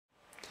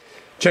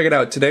Check it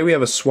out, today we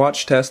have a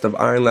swatch test of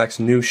Ironlak's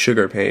new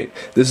sugar paint.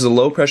 This is a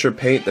low pressure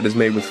paint that is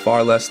made with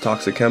far less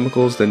toxic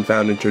chemicals than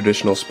found in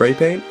traditional spray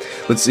paint.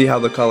 Let's see how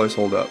the colors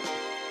hold up.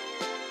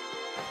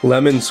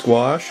 Lemon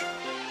squash,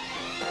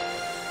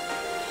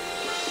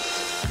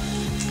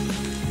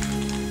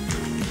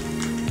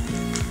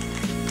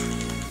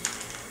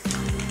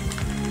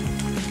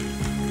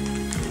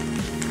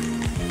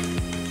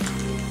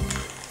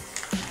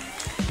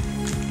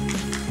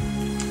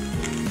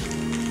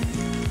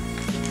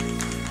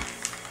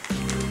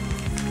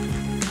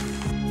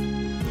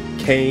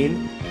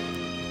 cane,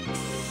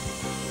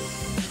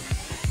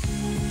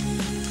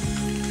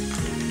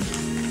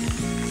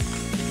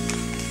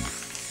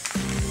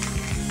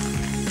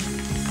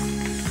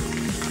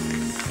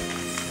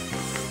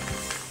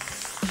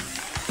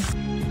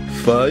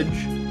 fudge,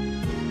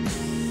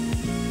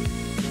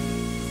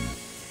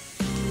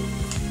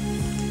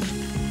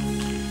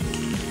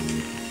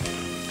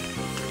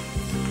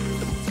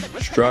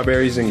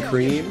 strawberries and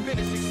cream,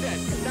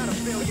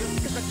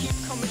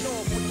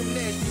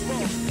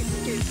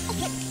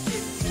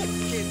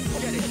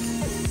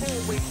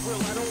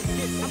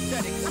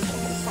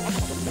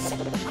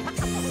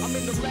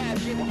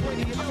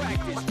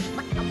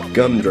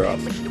 gumdrop,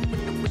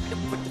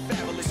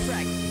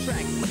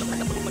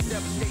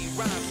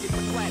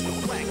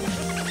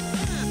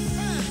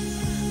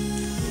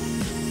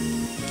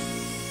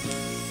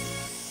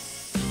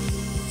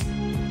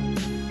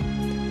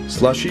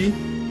 slushy,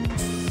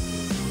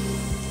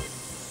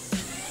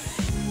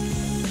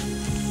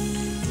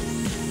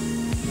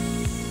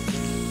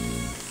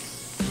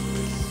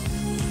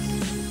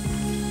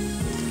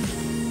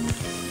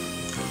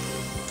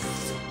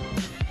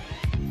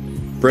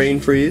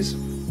 brain freeze,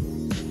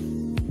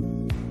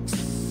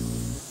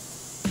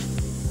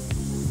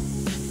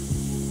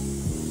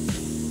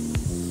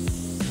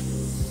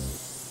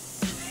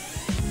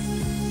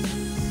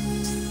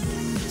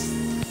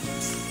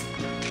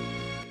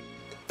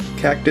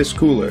 cactus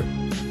cooler,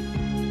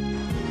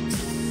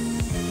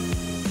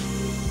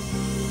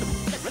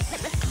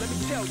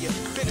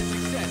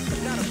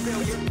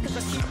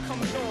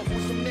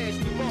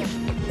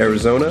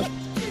 Arizona,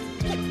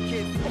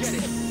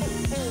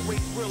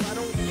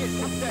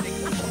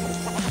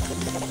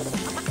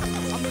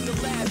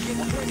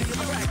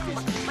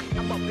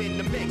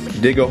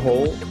 dig a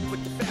hole,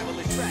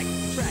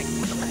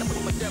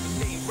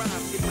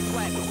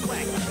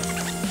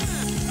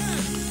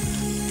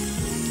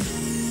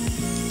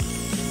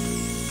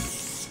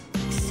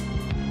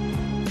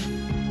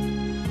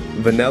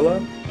 vanilla,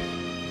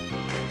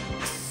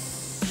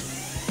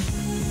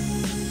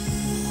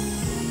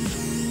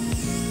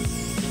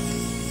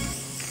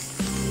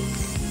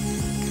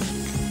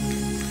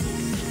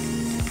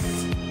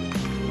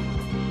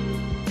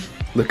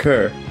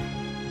 liqueur,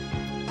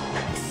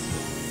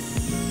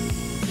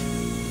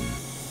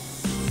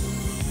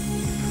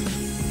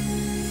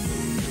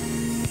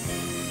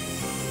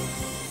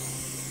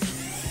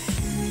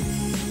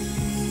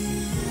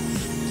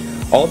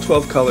 all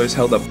 12 colors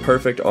held up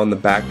perfect on the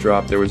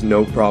backdrop. There was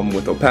no problem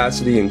with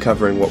opacity and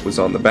covering what was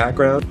on the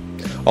background.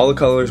 All the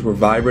colors were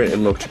vibrant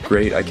and looked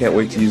great. I can't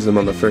wait to use them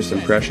on the first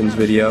impressions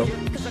video.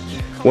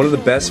 One of the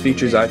best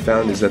features I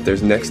found is that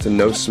there's next to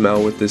no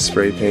smell with this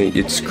spray paint.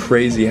 It's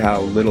crazy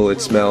how little it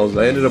smells.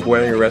 I ended up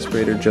wearing a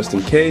respirator just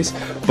in case,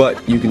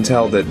 but you can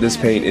tell that this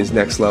paint is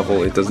next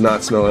level. It does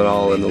not smell at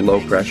all, and the low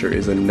pressure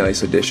is a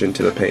nice addition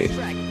to the paint.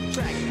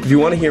 If you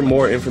want to hear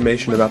more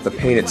information about the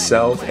paint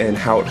itself and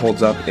how it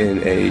holds up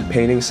in a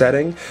painting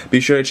setting, be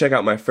sure to check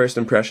out my first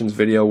impressions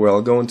video where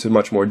I'll go into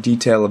much more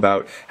detail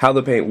about how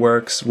the paint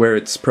works, where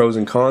its pros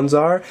and cons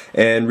are,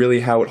 and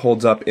really how it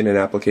holds up in an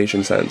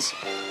application sense.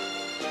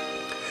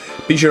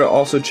 Be sure to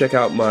also check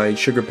out my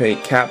sugar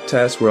paint cap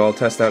test where I'll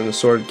test out an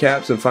assorted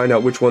caps and find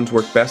out which ones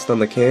work best on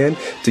the can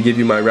to give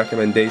you my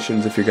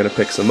recommendations if you're going to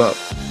pick some up.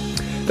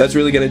 That's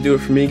really going to do it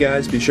for me,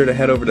 guys. Be sure to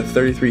head over to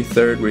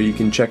 33third where you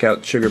can check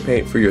out sugar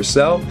paint for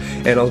yourself,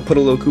 and I'll put a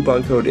little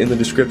coupon code in the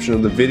description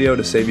of the video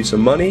to save you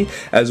some money,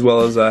 as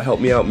well as help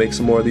me out make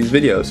some more of these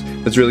videos.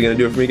 That's really going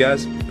to do it for me,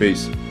 guys.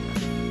 Peace.